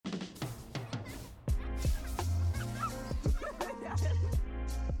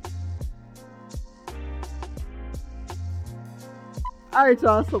All right,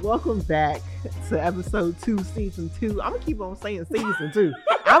 y'all. So welcome back to episode 2, season 2. I'm gonna keep on saying season 2.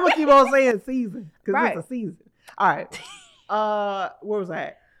 I'm gonna keep on saying season because Right. it's a season. All right. Where was I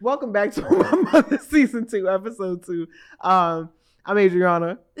at? Welcome back to My Mother season 2, episode 2. I'm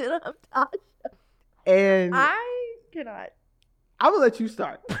Adriana, And I'm Tasha. and I cannot. I'm gonna let you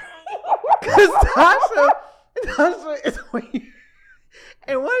start because Tasha is on here,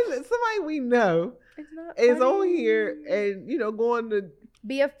 and what is it? Somebody we know It's not is funny. on here, and going to.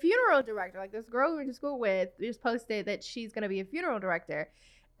 Be a funeral director. Like this girl we went to school with just posted that she's gonna be a funeral director.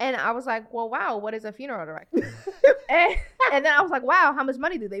 And I was like, well, wow, what is a funeral director? and then I was like, wow, how much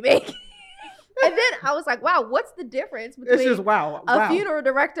money do they make? And then I was like, wow, what's the difference It's between just wow. a funeral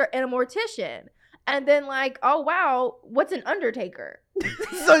director and a mortician? And then like, oh, wow, what's an undertaker?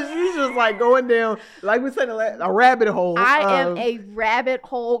 So she's just like going down, like we said, a rabbit hole. I am a rabbit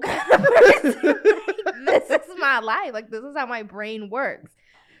hole kind of person. This is my life. Like, this is how my brain works.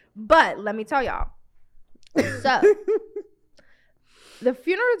 But let me tell y'all. So, the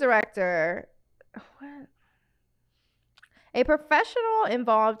funeral director, what? A professional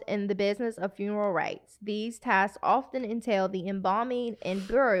involved in the business of funeral rites. These tasks often entail the embalming and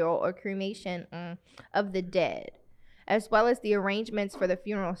burial or cremation of the dead, as well as the arrangements for the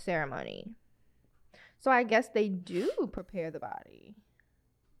funeral ceremony. So I guess they do prepare the body.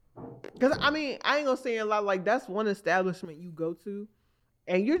 Because, I ain't going to say a lot. Like, that's one establishment you go to,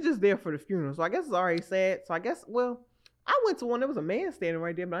 and you're just there for the funeral. So I guess it's already sad. So I guess, well, I went to one. There was a man standing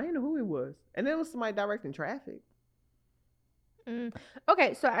right there, but I didn't know who he was. And there was somebody directing traffic.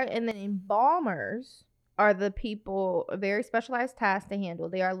 Okay, so and then embalmers are the people, a very specialized task to handle.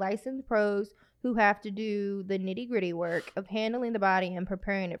 They are licensed pros who have to do the nitty-gritty work of handling the body and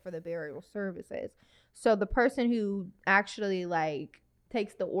preparing it for the burial services. So the person who actually like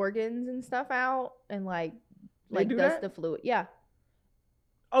takes the organs and stuff out and like do does that? the fluid. Yeah.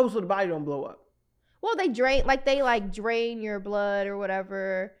 Oh, so the body don't blow up. Well, they drain your blood or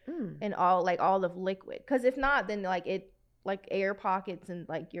whatever and all of liquid. Because if not, then like air pockets and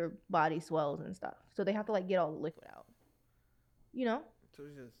like your body swells and stuff. So they have to like get all the liquid out. So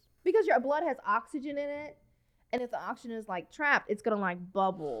it's just... Because your blood has oxygen in it. And if the oxygen is like trapped, it's gonna like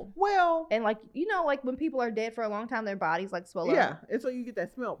bubble. Well... And like, like when people are dead for a long time, their bodies like swell up. Yeah, and so you get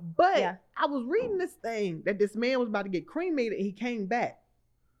that smell. But Yeah. I was reading this thing that this man was about to get cremated and he came back.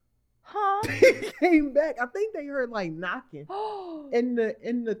 Huh? He came back. I think they heard like knocking in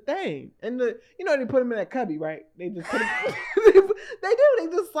the thing. And they put him in that cubby, right? They just put him they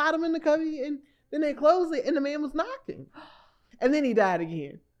just slide him in the cubby and then they close it and the man was knocking. And then he died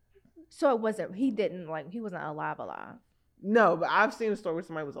again. So he wasn't alive. No, but I've seen a story where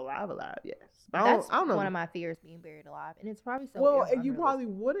somebody was alive, yes. That's I don't know. one of my fears, being buried alive. And it's probably so Well, and you probably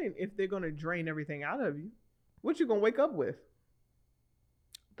wouldn't if they're gonna drain everything out of you. What you gonna wake up with?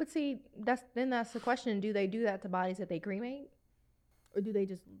 But see, that's the question. Do they do that to bodies that they cremate? Or do they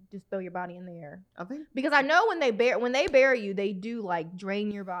just throw your body in the air? I think Because I know when they bury you, they do like drain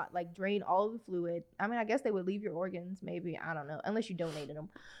your body, like drain all of the fluid. I mean, I guess they would leave your organs, maybe. I don't know, unless you donated them.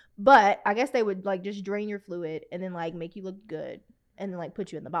 But I guess they would like just drain your fluid and then like make you look good and then like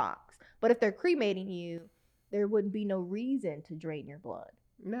put you in the box. But if they're cremating you, there wouldn't be no reason to drain your blood.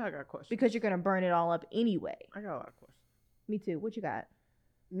 Now I got a question. Because you're gonna burn it all up anyway. I got a lot of questions. Me too. What you got?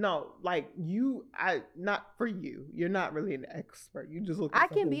 No, like not for you. You're not really an expert. You just look. I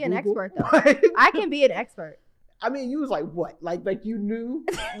can be an Google. expert though. I can be an expert. I mean, you was like what? Like you knew,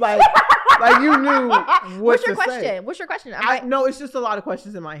 like you knew. What's your to question? say. What's your question? No, it's just a lot of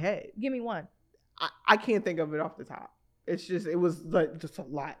questions in my head. Give me one. I can't think of it off the top. It was like just a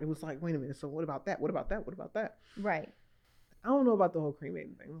lot. It was like, wait a minute. So what about that? What about that? What about that? Right. I don't know about the whole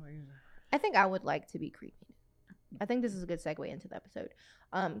cremating thing. I think I would like to be cremated. I think this is a good segue into the episode.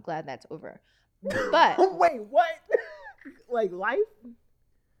 I'm glad that's over. But wait, what? Like life?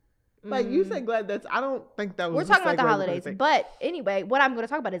 Like you said, glad that's. I don't think that was. We're talking about the holidays, but anyway, what I'm going to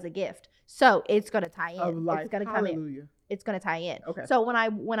talk about is a gift. So it's going to tie in. Of life. It's going to come in. It's going to tie in. Okay. So when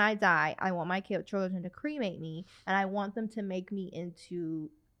I die, I want my children to cremate me, and I want them to make me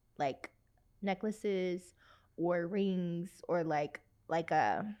into like necklaces or rings or like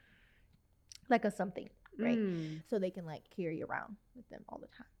a something, right? So they can like carry around with them all the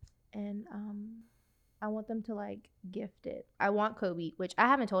time. And I want them to like gift it. I want Kobe, which I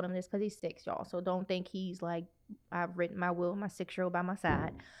haven't told him this because he's 6, y'all. So don't think he's like, I've written my will, my 6-year-old by my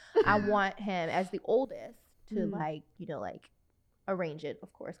side. I want him as the oldest to like arrange it,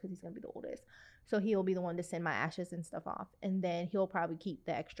 of course, because he's gonna be the oldest. So he'll be the one to send my ashes and stuff off, and then he'll probably keep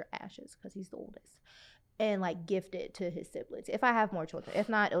the extra ashes because he's the oldest, and like gift it to his siblings. If I have more children, if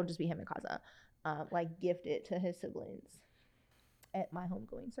not, it'll just be him and Kaza. Like gift it to his siblings. at my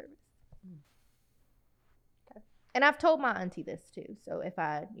homegoing service. Okay. And I've told my auntie this too. So if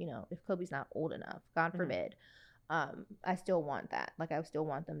if Kobe's not old enough, God forbid, I still want that. Like I still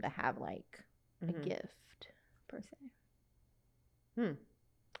want them to have like a gift per se.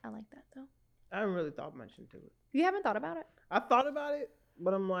 I like that though. I haven't really thought much into it. You haven't thought about it? I thought about it,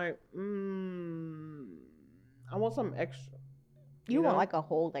 but I'm like, I want something extra. You want like a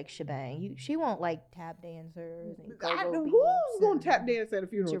whole like shebang. She want like tap dancers and who's gonna tap dance at a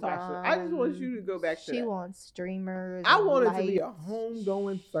funeral? Tasha? I just want you to go back to that. She wants streamers. I want it to be a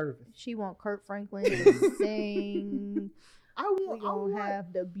homegoing service. She want Kurt Franklin to sing. We gonna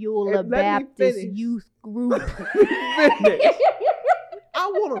have the Beulah Baptist Youth Group. I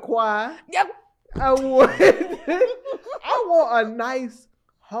want a choir. Yep. I want a nice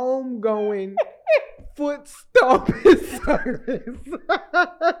homegoing foot stomping service.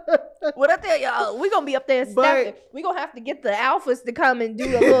 What I tell y'all, we gonna be up there stepping. We gonna have to get the alphas to come and do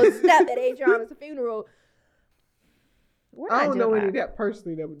a little step at Adriana's funeral. I don't know any of that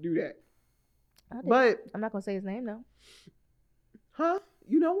personally that would do that. But I'm not gonna say his name though. Huh?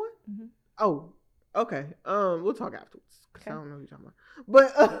 You know what? Mm-hmm. Oh, okay. We'll talk afterwards because I don't know who you're talking about.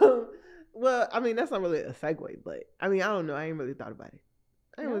 But well, I mean that's not really a segue. But I mean I don't know. I ain't really thought about it.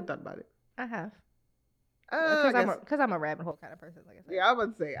 I have. Because I'm a rabbit hole kind of person, like I said. Yeah, I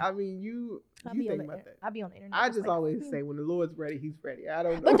would say. I mean, you think about that. I'll be on the internet. I just always say when the Lord's ready, He's ready. I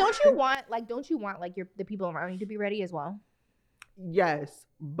don't know. But don't you want the people around you to be ready as well? Yes,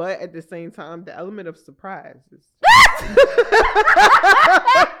 but at the same time, the element of surprise is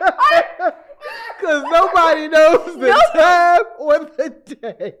because nobody knows the time or the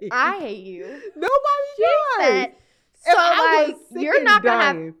day. I hate you. Nobody knows. So you're not gonna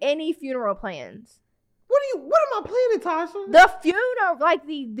have any funeral plans. What am I planning, Tasha? The funeral, like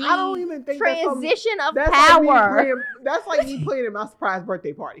the I don't even think transition of that's power. That's like me planning my surprise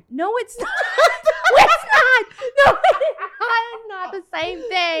birthday party. No, it's not. It's not. No, it's not the same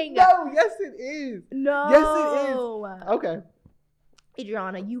thing. No, yes it is. No. Yes it is. Okay.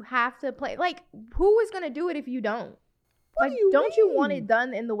 Adriana, you have to play. Like, who is gonna do it if you don't? Don't you want it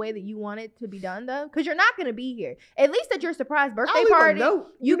done in the way that you want it to be done though? Because you're not gonna be here. At least at your surprise birthday party,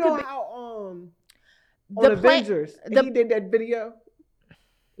 you know how on Avengers he did that video.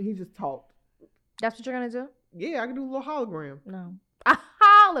 He just talked. That's what you're gonna do? Yeah, I can do a little hologram. No, a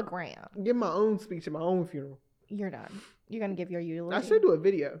hologram. Give my own speech at my own funeral. You're done. You're gonna give your eulogy. I should do a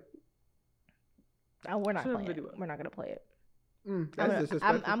video. Oh, we're not playing it. We're not gonna play it. That's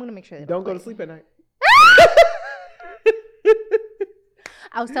disrespectful. I'm gonna make sure they don't go to sleep at night.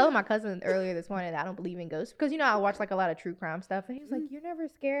 I was telling my cousin earlier this morning that I don't believe in ghosts because I watch like a lot of true crime stuff, and he was like, "You're never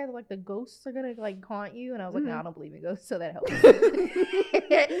scared that like the ghosts are gonna like haunt you?" And I was like, "No, I don't believe in ghosts, so that helps."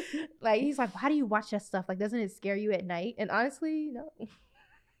 Like he's like, "Why do you watch that stuff? Like, doesn't it scare you at night?" And honestly, no.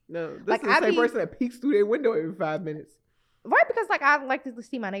 No, this is the same person that peeks through their window every 5 minutes. Right, because like I like to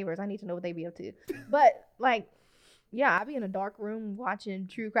see my neighbors. I need to know what they be up to. But like, yeah, I be in a dark room watching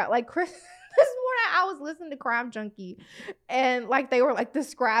true crime. Like Chris. This morning I was listening to Crime Junkie and like they were like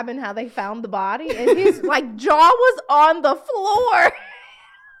describing how they found the body and his like jaw was on the floor.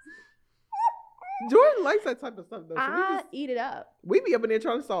 Jordan likes that type of stuff though. So I eat it up. We be up in there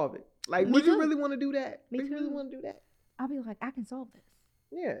trying to solve it. Like, would you really want to do that? Me too. You really want to do that? I'll be like, I can solve this.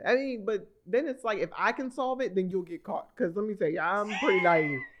 Yeah, I mean, but then it's like if I can solve it, then you'll get caught. Because let me tell you, I'm pretty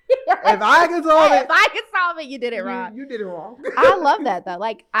naive. If I can solve it, you did it wrong. You did it wrong. I love that though.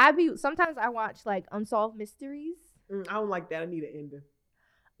 Like sometimes I watch like unsolved mysteries. I don't like that. I need an ending.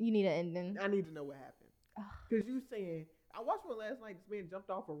 You need an ending. I need to know what happened. Because you saying I watched one last night. This man jumped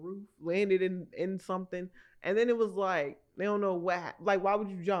off a roof, landed in something, and then it was like they don't know what. Like, why would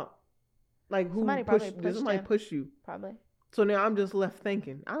you jump? Like, who pushed? Did somebody push you? Probably. So now I'm just left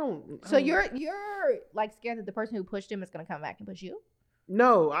thinking. So you're like scared that the person who pushed him is gonna come back and push you?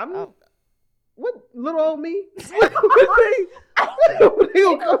 No, I'm. Oh. What little old me? People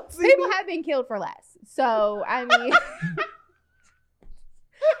have been killed for less. So I mean,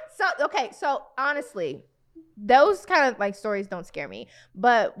 so honestly, those kind of like stories don't scare me.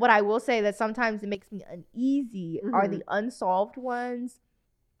 But what I will say that sometimes it makes me uneasy are the unsolved ones,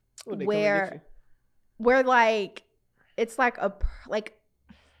 where like it's like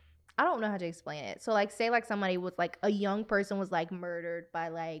I don't know how to explain it. So like say like somebody was like a young person was like murdered by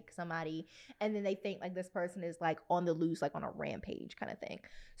like somebody and then they think like this person is like on the loose, like on a rampage kind of thing.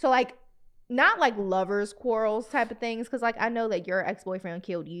 So like not like lovers quarrels type of things, because like I know that your ex-boyfriend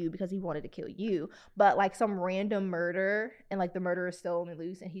killed you because he wanted to kill you, but like some random murder and like the murderer is still on the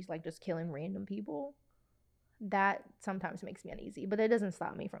loose and he's like just killing random people. That sometimes makes me uneasy, but it doesn't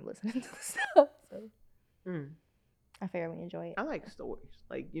stop me from listening to the stuff. So. I fairly enjoy it. I like stories.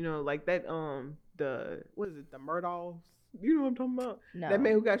 Like, like that, what is it? The Murdaughs. You know what I'm talking about? No. That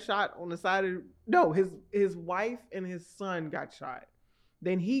man who got shot on the side of, no, his wife and his son got shot.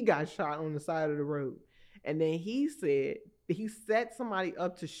 Then he got shot on the side of the road. And then he said he set somebody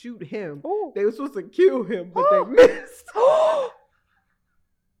up to shoot him. Ooh. They were supposed to kill him, but they missed. It's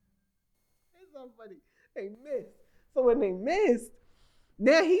so funny. They missed. So when they missed,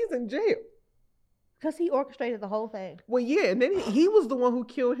 now he's in jail. Because he orchestrated the whole thing. Well, yeah, and then he was the one who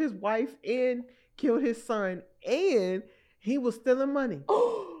killed his wife and killed his son, and he was stealing money.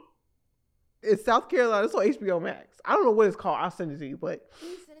 It's South Carolina. It's on HBO Max. I don't know what it's called. I'll send it to you, but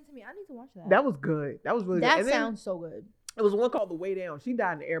Please send it to me. I need to watch that. that was good. That was really good. That And then sounds so good. it was one called The Way Down. She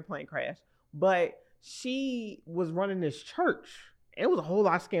died in an airplane crash, but she was running this church. And it was a whole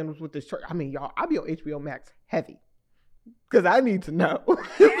lot of scandals with this church. I mean, y'all, I'll be on HBO Max heavy because I need to know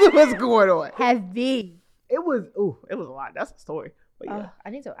what's going on. Heavy. It was a lot. That's a story. But yeah, I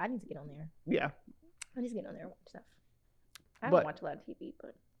need to get on there. yeah. I need to get on there and watch stuff. I don't watch a lot of TV,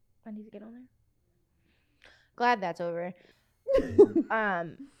 but I need to get on there. Glad that's over.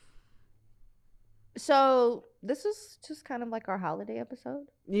 So this is just kind of like our holiday episode.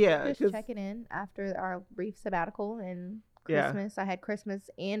 Yeah, Just checking in after our brief sabbatical and Christmas. I had Christmas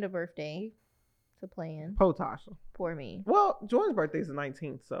and a birthday to plan. Potasha. For me. Well, Jordan's birthday's the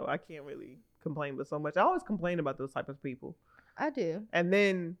 19th, so I can't really complain but so much. I always complain about those type of people. I do. And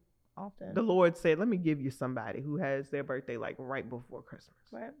then Often. the Lord said, let me give you somebody who has their birthday like right before Christmas.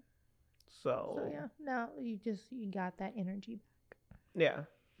 Right. So yeah, no, you got that energy back. Yeah.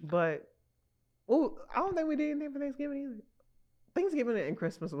 But I don't think we did anything for Thanksgiving either. Thanksgiving and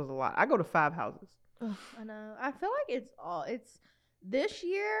Christmas was a lot. I go to 5 houses. Ugh, I know. I feel like it's this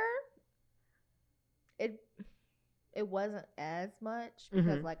year. It wasn't as much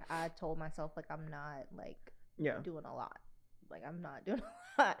because like I told myself like I'm not like doing a lot. Like I'm not doing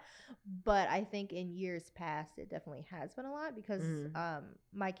a lot. But I think in years past it definitely has been a lot because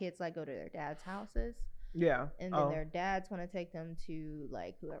my kids like go to their dad's houses. Yeah. And then their dads want to take them to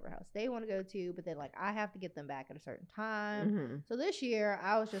like whoever house they want to go to, but then like I have to get them back at a certain time. So this year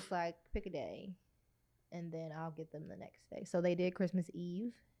I was just like pick a day and then I'll get them the next day. So they did Christmas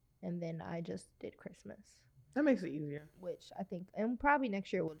Eve and then I just did Christmas. That makes it easier. Which I think, and probably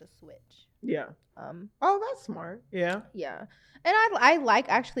next year we'll just switch. Yeah. Oh, that's smart. Yeah. Yeah. And I like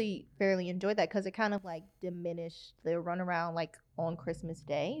actually fairly enjoyed that because it kind of like diminished the runaround like on Christmas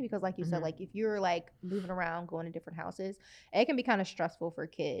Day because like you said, like if you're like moving around going to different houses, it can be kind of stressful for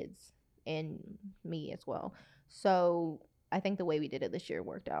kids and me as well. So I think the way we did it this year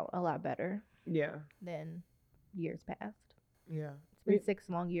worked out a lot better. Yeah. Than years past. Yeah. It's been 6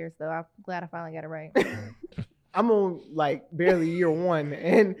 long years though. I'm glad I finally got it right. I'm on like barely year 1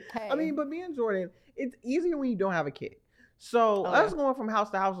 and hey. I mean, but me and Jordan, it's easier when you don't have a kid. So us going from house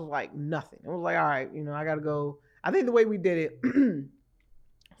to house was like nothing. It was like, all right, I gotta go. I think the way we did it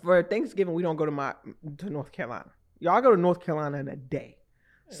for Thanksgiving, we don't go to North Carolina. Y'all go to North Carolina in a day.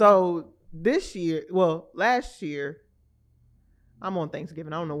 So last year, I'm on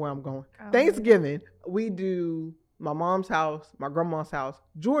Thanksgiving. I don't know where I'm going. Thanksgiving, we do my mom's house, my grandma's house,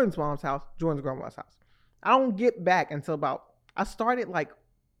 Jordan's mom's house, Jordan's grandma's house. I don't get back until I started like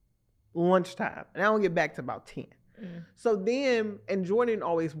lunchtime, and I don't get back to about 10. So then, and Jordan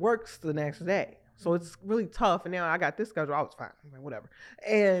always works the next day. So it's really tough. And now I got this schedule. I was fine. I'm like, whatever.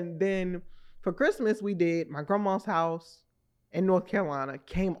 And then for Christmas, we did my grandma's house in North Carolina,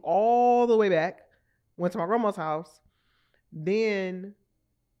 came all the way back, went to my grandma's house. Then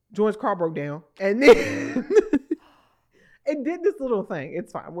Jordan's car broke down. And then it did this little thing.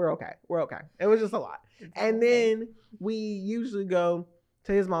 It's fine. We're okay. It was just a lot. And then we usually go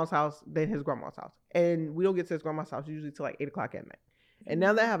to his mom's house, then his grandma's house. And we don't get to his grandma's house usually till like 8 o'clock at night. And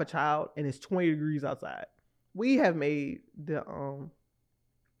now that I have a child and it's 20 degrees outside, we have made the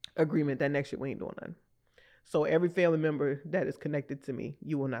agreement that next year we ain't doing nothing. So every family member that is connected to me,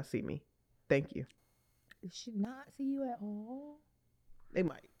 you will not see me. Thank you. Should not see you at all. They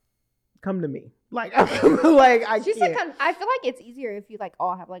might come to me. Like I can't. I feel like it's easier if you like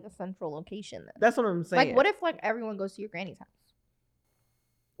all have like a central location. Then. That's what I'm saying. Like, what if like everyone goes to your granny's house?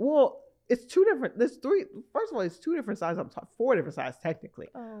 Well, it's 2 different. There's 3. First of all, it's 2 different sides. 4 different sides technically,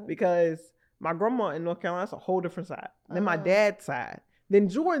 because my grandma in North Carolina is a whole different side. Then my dad's side. Then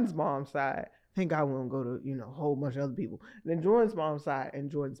Jordan's mom's side. Thank God we don't go to a whole bunch of other people. Then Jordan's mom's side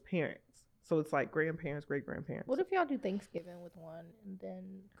and Jordan's parents. So it's like grandparents, great grandparents. What if y'all do Thanksgiving with one and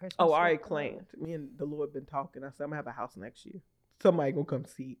then Christmas? Oh, I already claimed. Me and the Lord been talking. I said I'm gonna have a house next year. Somebody gonna come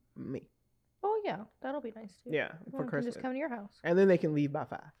see me. Oh yeah, that'll be nice too. Yeah, for Christmas. Just come to your house, and then they can leave by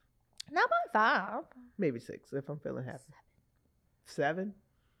 5. Not by 5. Maybe 6 if I'm feeling happy. 7.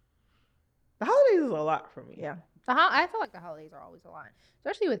 The holidays is a lot for me. Yeah. I feel like the holidays are always a lot,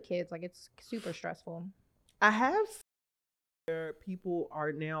 especially with kids. Like, it's super stressful. I have seen where people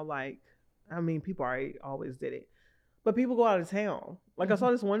are now like, I mean, people already always did it, but people go out of town. Like I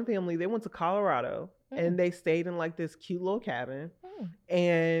saw this one family, they went to Colorado and they stayed in like this cute little cabin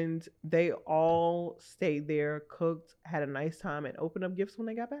and they all stayed there, cooked, had a nice time, and opened up gifts when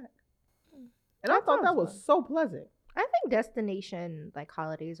they got back. And I thought that was so pleasant. I think destination like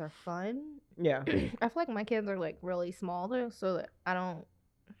holidays are fun. Yeah. I feel like my kids are like really small though, so that I don't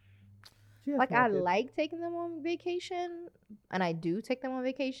like. I like taking them on vacation, and I do take them on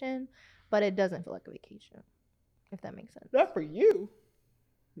vacation, but it doesn't feel like a vacation, if that makes sense. Not for you,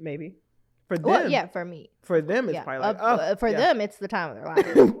 maybe. For them, well, yeah, for me. For them, it's probably like for them, it's the time of their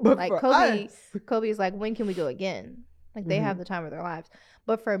lives. But like Kobe's like, when can we go again? Like they have the time of their lives.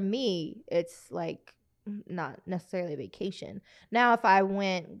 But for me, it's like not necessarily a vacation. Now, if I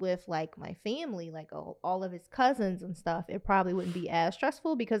went with like my family, like all of his cousins and stuff, it probably wouldn't be as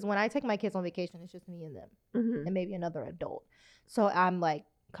stressful because when I take my kids on vacation, it's just me and them and maybe another adult. So I'm like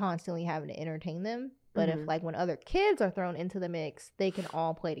constantly having to entertain them. But if like when other kids are thrown into the mix, they can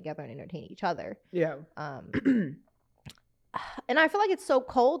all play together and entertain each other. Yeah. And I feel like it's so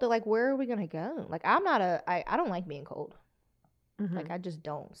cold that like, where are we gonna go? Like I don't like being cold. Like I just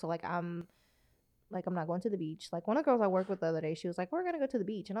don't. So like I'm not going to the beach. Like one of the girls I worked with the other day, she was like, we're gonna go to the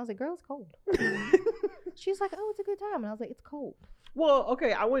beach, and I was like, girl, it's cold. She's like, oh, it's a good time, and I was like, it's cold. Well,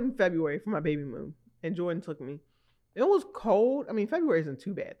 okay, I went in February for my baby moon, and Jordan took me. It was cold. I mean, February isn't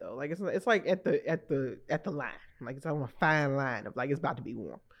too bad though. Like it's like at the line. Like it's on a fine line of like it's about to be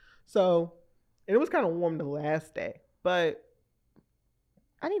warm. So, and it was kind of warm the last day, but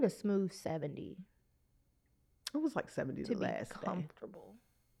I need a smooth 70. It was like 70 to the be last comfortable.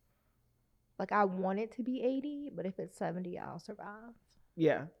 Like I want it to be 80, but if it's 70, I'll survive.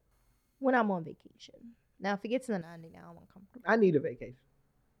 Yeah. When I'm on vacation. Now, if it gets to the 90, now I'm uncomfortable. I need a vacation.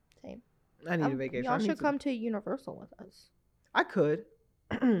 Same. I need a vacation. Y'all should come to Universal with us. I could.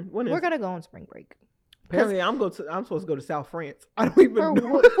 We're gonna go on spring break. Apparently, I'm supposed to go to South France. I don't even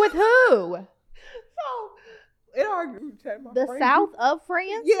know. With who? So in our group chat, the friend, south of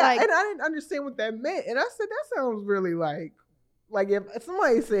France. Yeah, like, and I didn't understand what that meant, and I said that sounds really like if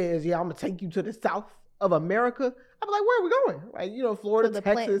somebody says, "Yeah, I'm gonna take you to the south of America," I'm like, "Where are we going?" Like Florida,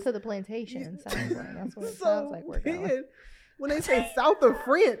 Texas, to the plantation. Sounds like that's what it sounds like. We're going. When they say south of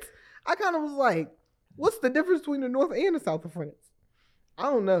France, I kind of was like, "What's the difference between the north and the south of France?" I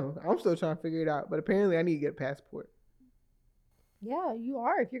don't know. I'm still trying to figure it out, but apparently, I need to get a passport. Yeah, you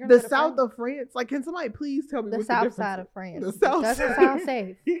are. If you're gonna the south of France, like, can somebody please tell me the what's south the difference? Side of France? The south doesn't sound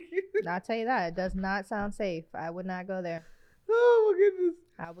safe. I'll tell you that it does not sound safe. I would not go there. Oh my goodness!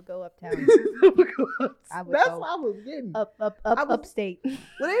 I would go uptown. That's what I was getting. Upstate.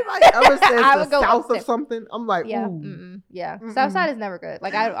 When anybody ever says the south upstate. Of something, I'm like, yeah, ooh. Yeah. South side is never good.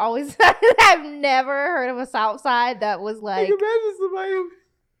 Like I always, I've never heard of a south side that was like. Can you imagine somebody?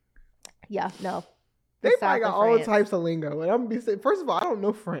 Yeah, no. They probably got all types of lingo, and I'm gonna be saying, first of all, I don't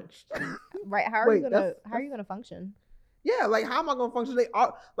know French. Right? How are you gonna function? Yeah, like how am I gonna function? They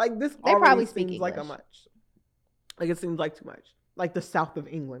are like this. They probably speak seems English. Like a much. Like it seems like too much. Like the south of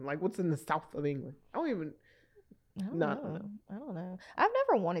England. Like what's in the south of England? I don't know. I don't know. I've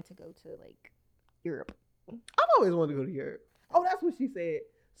never wanted to go to like Europe. I've always wanted to go to Europe. Oh, that's what she said.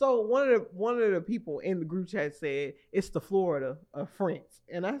 So one of the people in the group chat said it's the Florida of France,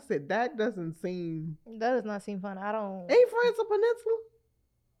 and I said that does not seem fun. I don't. Ain't France a peninsula?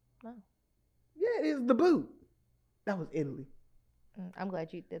 No. Yeah, it is the boot. That was Italy. I'm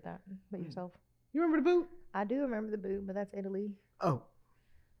glad you did that, but yourself. You remember the boot? I do remember the boot, but that's Italy. Oh.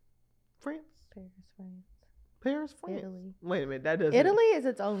 France? Paris, France. Italy. Wait a minute, that doesn't. Italy is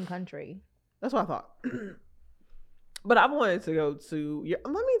its own country. That's what I thought. But I wanted to go to.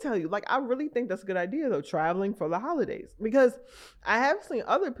 Let me tell you, like I really think that's a good idea though, traveling for the holidays, because I have seen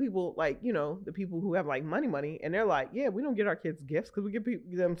other people, like the people who have like money, and they're like, yeah, we don't get our kids gifts because we give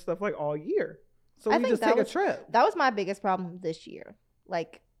them stuff like all year, so we just take a trip. That was my biggest problem this year.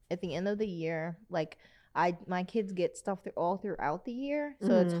 Like at the end of the year, like my kids get stuff all throughout the year,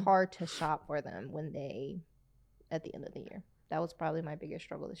 so it's hard to shop for them when at the end of the year. That was probably my biggest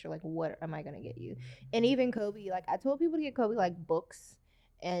struggle this year. Like, what am I going to get you? And even Kobe, like, I told people to get Kobe, like, books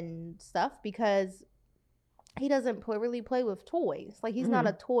and stuff because he doesn't really play with toys. Like, he's not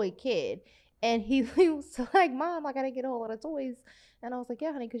a toy kid. And he was like, Mom, like, I didn't get a whole lot of toys. And I was like,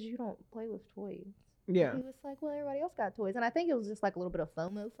 yeah, honey, because you don't play with toys. Yeah. He was like, well, everybody else got toys. And I think it was just like a little bit of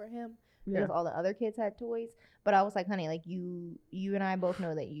FOMO for him Yeah. because all the other kids had toys. But I was like, honey, like you and I both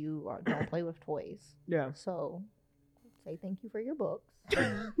know that don't play with toys. Yeah. So say thank you for your books.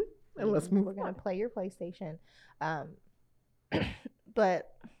 And let's move We're going on. to play your PlayStation. But,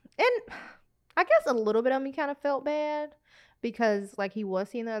 and I guess a little bit of me kind of felt bad because like he was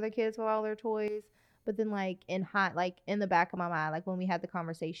seeing the other kids with all their toys. But then, like in the back of my mind, like when we had the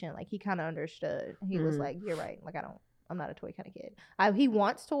conversation, like he kind of understood. He was like, "You're right. Like I'm not a toy kind of kid. He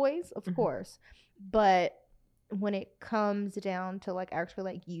wants toys, of course, but when it comes down to like actually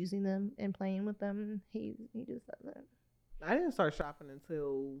like using them and playing with them, he just doesn't." I didn't start shopping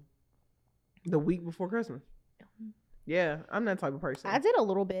until the week before Christmas. Yeah, I'm that type of person. I did a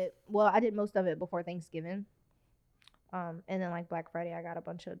little bit. Well, I did most of it before Thanksgiving. And then like Black Friday, I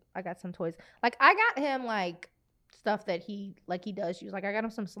got some toys. Like I got him like stuff that he does use. Like I got him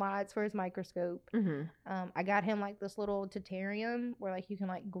some slides for his microscope. I got him like this little terrarium where like you can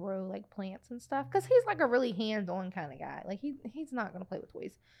like grow like plants and stuff. Cause he's like a really hands-on kind of guy. Like he's not gonna play with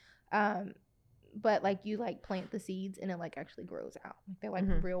toys. But like you like plant the seeds and it like actually grows out. Like they're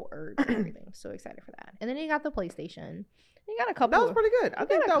like real herbs and everything. So excited for that. And then he got the PlayStation. He got a couple. That was pretty good. I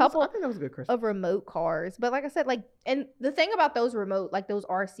think that was a good Christmas. Of remote cars. But like I said, like, and the thing about those remote, like those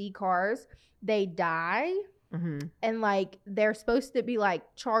RC cars, they die. And like they're supposed to be like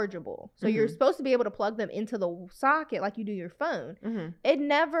chargeable. So you're supposed to be able to plug them into the socket like you do your phone. It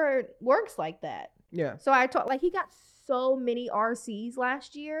never works like that. Yeah. So I taught, like, he got so many RCs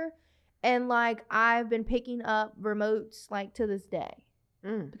last year. And like I've been picking up remotes like to this day.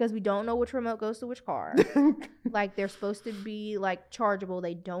 Because we don't know which remote goes to which car. Like they're supposed to be like chargeable.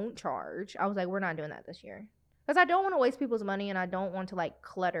 They don't charge. I was like, we're not doing that this year. Because I don't want to waste people's money and I don't want to like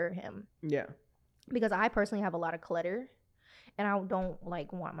clutter him. Yeah. Because I personally have a lot of clutter. And I don't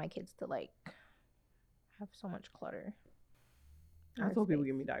like want my kids to like have so much clutter. I told people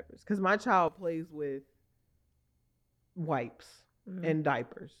give me diapers. Because my child plays with wipes and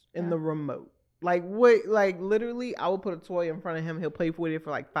diapers and the remote. Like, wait, like literally, I will put a toy in front of him. He'll play with it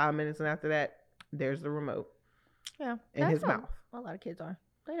for like 5 minutes, and after that, there's the remote. Yeah, in his mouth. A lot of kids are.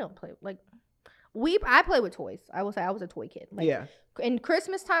 They don't play like I play with toys. I will say I was a toy kid. Like, yeah. And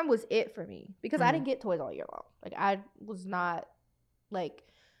Christmas time was it for me because I didn't get toys all year long. Like I was not like.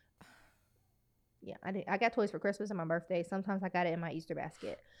 Yeah, I got toys for Christmas and my birthday. Sometimes I got it in my Easter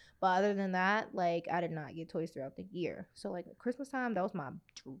basket. But other than that, like, I did not get toys throughout the year. So, like, Christmas time, that was my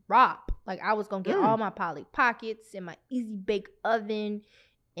drop. Like, I was going to get all my Polly Pockets and my Easy Bake Oven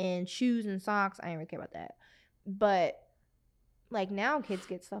and shoes and socks. I didn't really care about that. But, like, now kids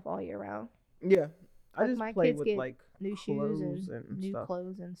get stuff all year round. Yeah. I like, just my play kids with, get like, new shoes and new stuff.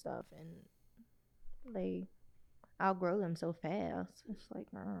 clothes and stuff. And they outgrow them so fast. It's like,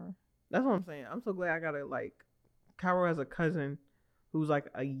 That's what I'm saying. I'm so glad I got Cairo has a cousin who's like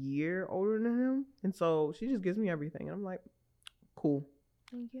a year older than him. And so she just gives me everything. And I'm like, cool.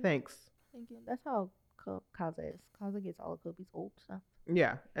 Thank you. Thanks. Thank you. That's how Kaza is. Kaza gets all of Kobe's old stuff.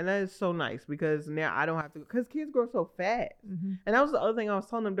 Yeah. And that is so nice because now I don't have to, because kids grow so fast. Mm-hmm. And that was the other thing I was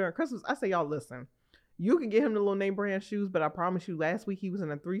telling them during Christmas. I say, y'all, listen, you can get him the little name brand shoes, but I promise you last week he was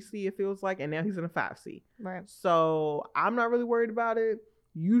in a 3C, it feels like, and now he's in a 5C. Right. So I'm not really worried about it.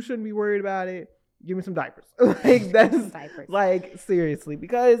 You shouldn't be worried about it. Give me some diapers. Like, that's diapers. Like, seriously,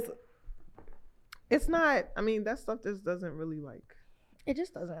 because it's not, I mean, that stuff just doesn't really like, it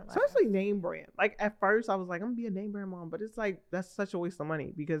just doesn't. especially name brand. Like, at first I was like, I'm gonna be a name brand mom, but it's like, that's such a waste of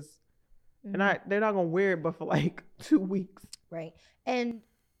money because they're not gonna wear it but for like 2 weeks. Right. And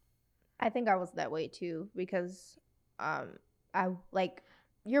I think I was that way too because I like,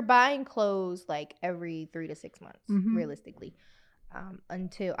 you're buying clothes like every 3 to 6 months, realistically.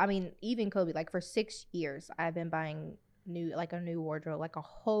 Until, I mean, even Kobe, like for 6 years, I've been buying a new wardrobe, like a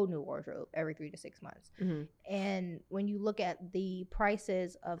whole new wardrobe every 3 to 6 months. And when you look at the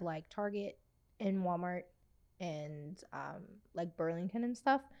prices of like Target and Walmart and like Burlington and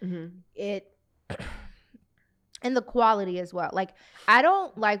stuff, it and the quality as well. Like, I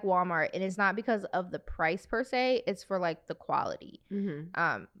don't like Walmart, and it's not because of the price per se. It's for like the quality.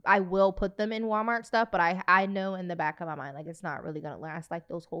 I will put them in Walmart stuff, but I know in the back of my mind, like, it's not really gonna last like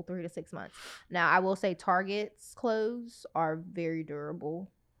those whole 3 to 6 months. Now, I will say Target's clothes are very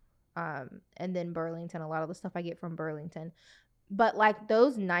durable, and then Burlington, a lot of the stuff I get from Burlington. But like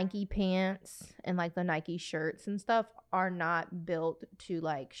those Nike pants and like the Nike shirts and stuff are not built to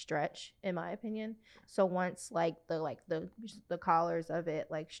like stretch, in my opinion. So once like the collars of it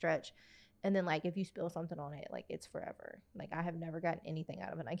like stretch, and then like if you spill something on it, like it's forever. Like I have never gotten anything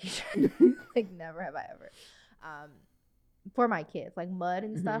out of a Nike shirt. Like never have I ever. For my kids, like mud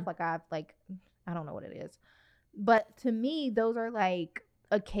and stuff. Like I've like I don't know what it is. But to me, those are like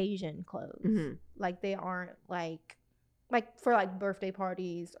occasion clothes. Mm-hmm. Like they aren't like for like birthday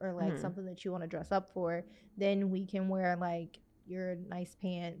parties or like Mhm. something that you want to dress up for. Then we can wear like your nice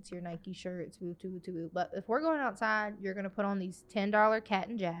pants, your Nike shirts, woo, woo, woo, woo. But if we're going outside, you're gonna put on these $10 Cat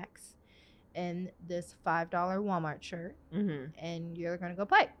and Jacks and this $5 Walmart shirt, Mm-hmm. and you're gonna go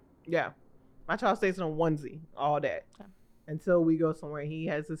play. Yeah. My child stays in a onesie all day. Okay. Until we go somewhere. He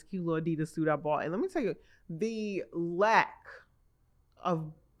has this cute little Adidas suit I bought. And let me tell you, the lack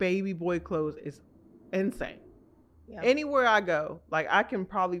of baby boy clothes is insane. Yeah. Anywhere I go, like I can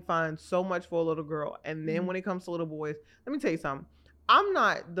probably find so much for a little girl. And then Mhm. when it comes to little boys, let me tell you something. I'm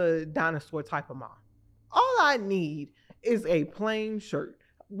not the dinosaur type of mom. All I need is a plain shirt.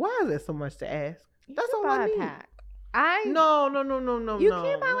 Why is it so much to ask? You That's should all buy I a need. pack. No. You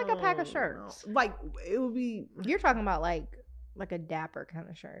can't buy like a pack of shirts. Like it would be, You're talking about like a dapper kind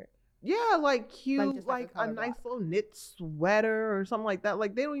of shirt. yeah, like cute, just like like a a color nice block. little knit sweater or something like that.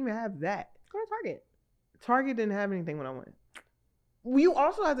 Like they don't even have that. Go to Target. Target didn't have anything when I went. You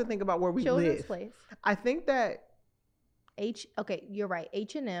also have to think about where we Children's live. Place. I think that, Okay, you're right.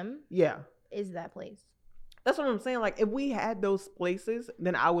 H&M yeah, is that place. that's what I'm saying. Like if we had those places,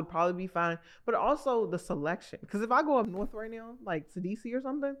 then I would probably be fine. But also the selection, because if I go up north right now, like to DC or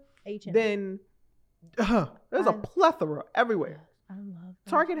something, H&M. then there's a plethora everywhere. I love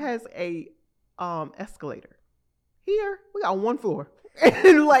Target has a escalator. Here we got one floor,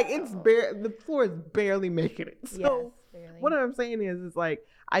 and like the floor is barely making it. So barely. what I'm saying is like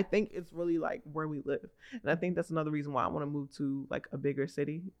I think it's really like where we live, and I think that's another reason why I want to move to like a bigger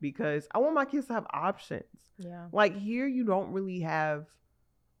city, because I want my kids to have options. Yeah. Like here, you don't really have,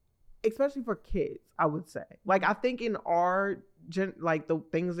 especially for kids. I would say, like I think in our like the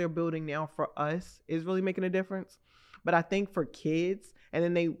things they're building now for us is really making a difference. But I think for kids, and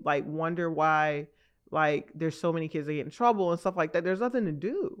then they like wonder why like there's so many kids that get in trouble and stuff like that. There's nothing to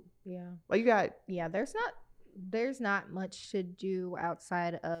do. Yeah. Like you got, Yeah, there's not much to do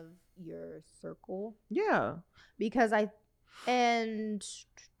outside of your circle, yeah, because and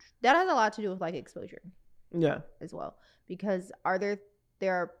that has a lot to do with like exposure yeah, as well, because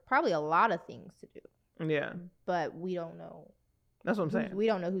there are probably a lot of things to do, yeah. but we don't know. That's what I'm saying. We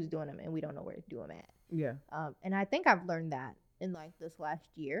don't know who's doing them, and we don't know where to do them at. Yeah, And I think I've learned that in like this last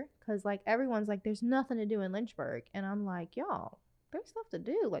year, because like everyone's like, there's nothing to do in Lynchburg, and I'm like, y'all, there's stuff to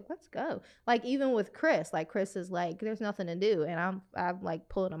do. Like, let's go. Like even with Chris, like Chris is like, there's nothing to do, and I'm like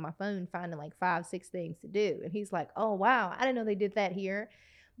pulling on my phone finding like 5-6 things to do, and he's like, oh wow, I didn't know they did that here.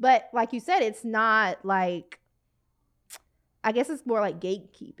 But like you said, it's not like, I guess it's more like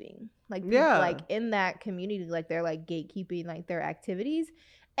gatekeeping. Like people, Yeah. like in that community, like they're like gatekeeping like their activities.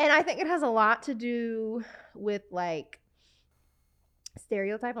 And I think it has a lot to do with like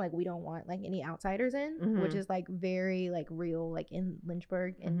stereotype, like we don't want like any outsiders in, which Mhm. is like very like real, like in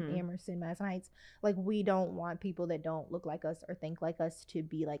Lynchburg and Mhm. Amherst, Madison Heights. Like we don't want people that don't look like us or think like us to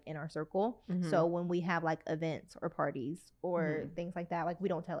be like in our circle. Mhm. So when we have like events or parties or Mhm. things like that, like we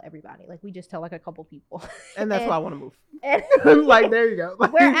don't tell everybody, like we just tell like a couple people. and that's why I want to move. And- Like there you go.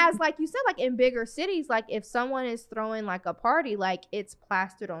 Like, Whereas, like you said, like in bigger cities, like if someone is throwing like a party, like it's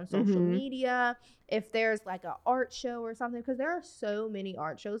plastered on social Mhm. media. If there's like an art show or something, because there are so many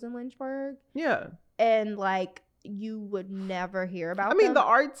art shows in Lynchburg, yeah, and like you would never hear about. I mean them. the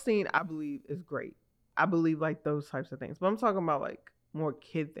art scene I believe is great. I believe like those types of things, but I'm talking about like more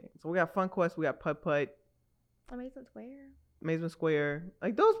kid things. So we got Fun Quest, we got Putt Putt, Amazing Square. Amazement Square.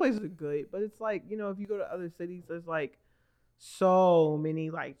 Like those places are good, but it's like, you know, if you go to other cities, there's like so many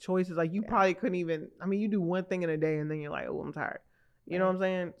like choices. Like you Yeah. probably couldn't even, I mean, you do one thing in a day and then you're like, oh, I'm tired. You know what I'm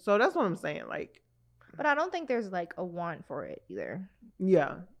saying? So that's what I'm saying. Like, But I don't think there's like a want for it either.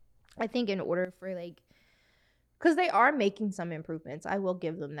 yeah. I think in order for like, because they are making some improvements, I will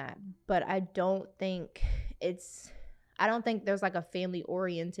give them that. But I don't think there's like a family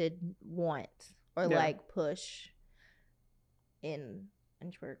oriented want or Yeah. like push in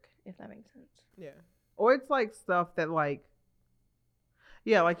Lynchburg, if that makes sense. Yeah. Or it's like stuff that like,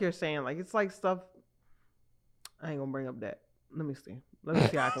 yeah, like you're saying, like it's like stuff. I ain't gonna bring up that. Let me see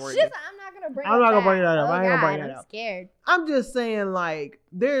how I can word it. I'm not gonna bring. I'm not gonna bring that up. I ain't gonna bring that I'm up. scared. I'm just saying, like,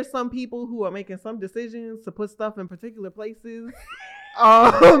 there's some people who are making some decisions to put stuff in particular places.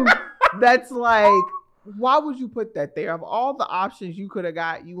 That's like, why would you put that there? Of all the options you could have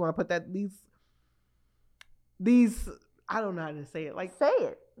got, you want to put that these. I don't know how to say it. Like, Say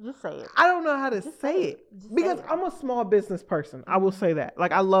it. Just say it. I don't know how to Just say it Just because say it. I'm a small business person. I will say that.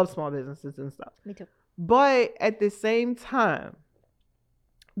 Like, I love small businesses and stuff. Me too. But at the same time,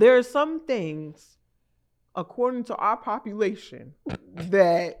 there are some things, according to our population,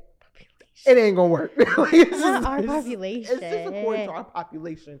 that it ain't gonna work. Like, it's Not just, our it's population. just according to our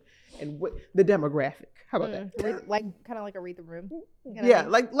population and what the demographic. How about that? Like kind of like a read the room. Yeah,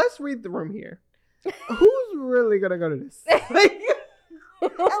 like let's read the room here. Who's really gonna go to this? Like,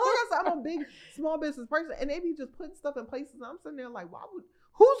 and like I said, I'm a big small business person, and they be just putting stuff in places. And I'm sitting there like,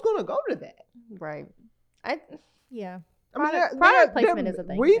 who's gonna go to that? Right. Yeah. I mean, Product placement is a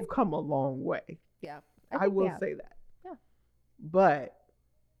thing. We've come a long way. Yeah. I will say that. Yeah. But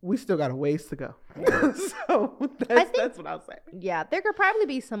we still got a ways to go. So that's what I'll say. Yeah, there could probably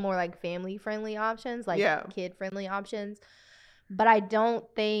be some more like family friendly options, like kid friendly options. But I don't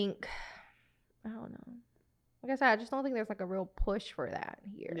know. Like I said, I just don't think there's like a real push for that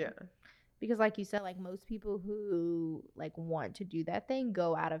here. Yeah. Because like you said, like most people who like want to do that thing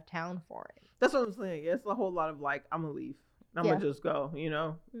go out of town for it. That's what I'm saying. It's a whole lot of like, I'm gonna leave. I'm gonna just go, you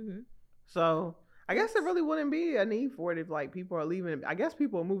know? Mm-hmm. So I guess there really wouldn't be a need for it if like people are leaving. I guess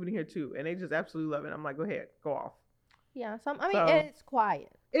people are moving here too, and they just absolutely love it. I'm like, go ahead, go off. Yeah, it's quiet.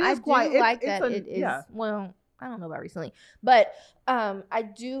 It is quiet. I do like that it is. Yeah. Well, I don't know about recently, but I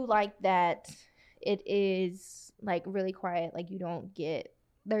do like that it is like really quiet. Like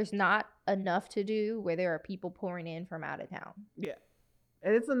there's not enough to do where there are people pouring in from out of town. Yeah,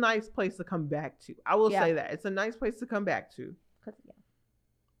 and it's a nice place to come back to. I will say that it's a nice place to come back to.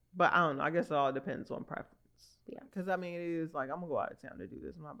 But I don't know. I guess it all depends on preference. Yeah. Because, I mean, it is like, I'm going to go out of town to do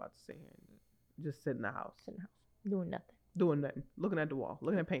this. I'm not about to sit here and just sit in the house. Doing nothing. Looking at the wall.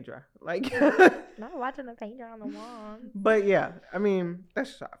 Looking at paint dry. Like. Not watching the paint dry on the wall. But, yeah. I mean,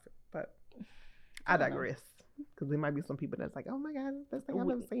 that's just how I feel. But I digress. Because there might be some people that's like, oh, my God, that's the thing I've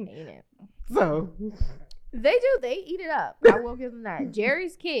never seen. Ain't it? So. They do. They eat it up. I will give them that.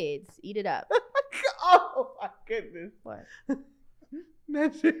 Jerry's kids eat it up. Oh, my goodness. What?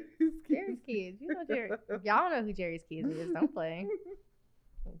 Not Jerry's kids. You know Jerry. Y'all know who Jerry's kids is. Don't play.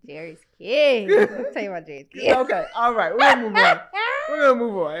 Jerry's kids. Let me tell you about Jerry's kids. Okay. All right. We're going to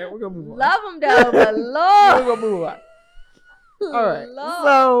move on. Love them though, but Lord. We're going to move on. All right. Lord.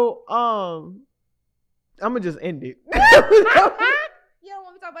 So, I'm going to just end it. You don't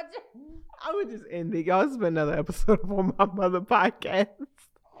want me to talk about Jerry? I would just end it. Y'all, this has been another episode of On My Mother Podcast.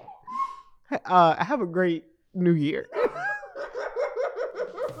 Have a great new year.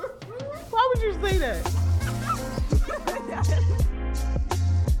 Why would you say that?